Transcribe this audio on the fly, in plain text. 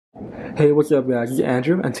Hey, what's up guys? This is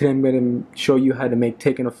Andrew, and today I'm going to show you how to make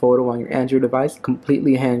taking a photo on your Android device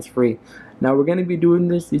completely hands-free. Now we're going to be doing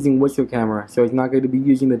this using whistle camera, so it's not going to be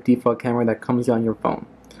using the default camera that comes on your phone.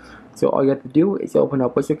 So all you have to do is open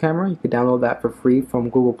up whistle camera. You can download that for free from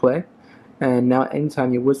Google Play. And now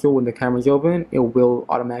anytime you whistle when the camera's open, it will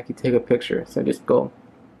automatically take a picture. So just go.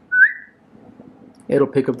 It'll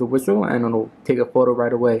pick up the whistle and it'll take a photo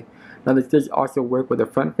right away. Now this does also work with a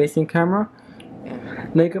front-facing camera.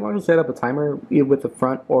 Now you can also set up a timer either with the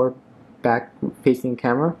front or back facing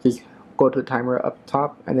camera. Just go to the timer up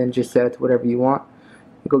top and then just set it to whatever you want.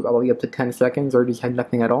 It goes all the way up to 10 seconds or just have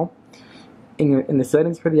nothing at all. In the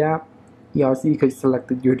settings for the app, you could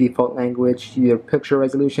select your default language, your picture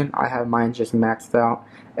resolution. I have mine just maxed out.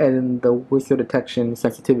 And then the whistle detection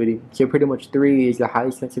sensitivity. So pretty much 3 is the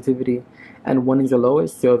highest sensitivity and 1 is the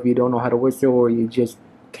lowest. So if you don't know how to whistle or you just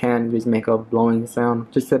can just make a blowing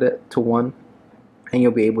sound, just set it to 1. And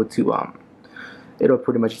you'll be able to, it'll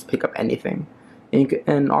pretty much just pick up anything.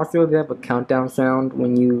 And also they have a countdown sound.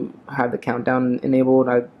 When you have the countdown enabled,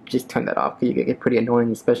 I just turn that off because you get pretty annoying,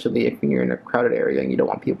 especially if you're in a crowded area and you don't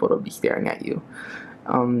want people to be staring at you.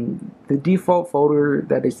 The default folder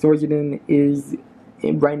that it stores it in is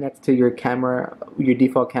right next to your camera, your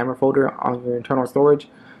default camera folder on your internal storage.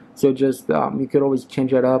 So just, you could always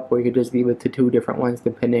change that up, or you could just leave it to 2 different ones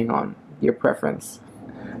depending on your preference.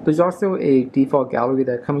 There's also a default gallery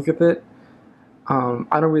that comes with it.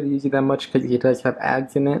 I don't really use it that much because it does have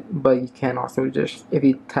ads in it, but you can also just, if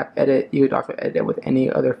you tap edit, you could also edit it with any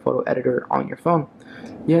other photo editor on your phone.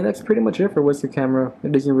 Yeah, that's pretty much it for whistle camera.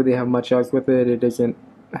 It doesn't really have much else with it. It doesn't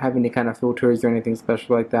have any kind of filters or anything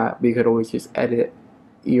special like that, but you could always just edit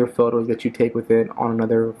your photos that you take with it on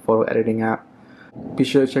another photo editing app. Be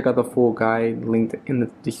sure to check out the full guide linked in the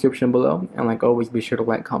description below, and like always, be sure to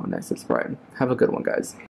like, comment, and subscribe. Have a good one, guys.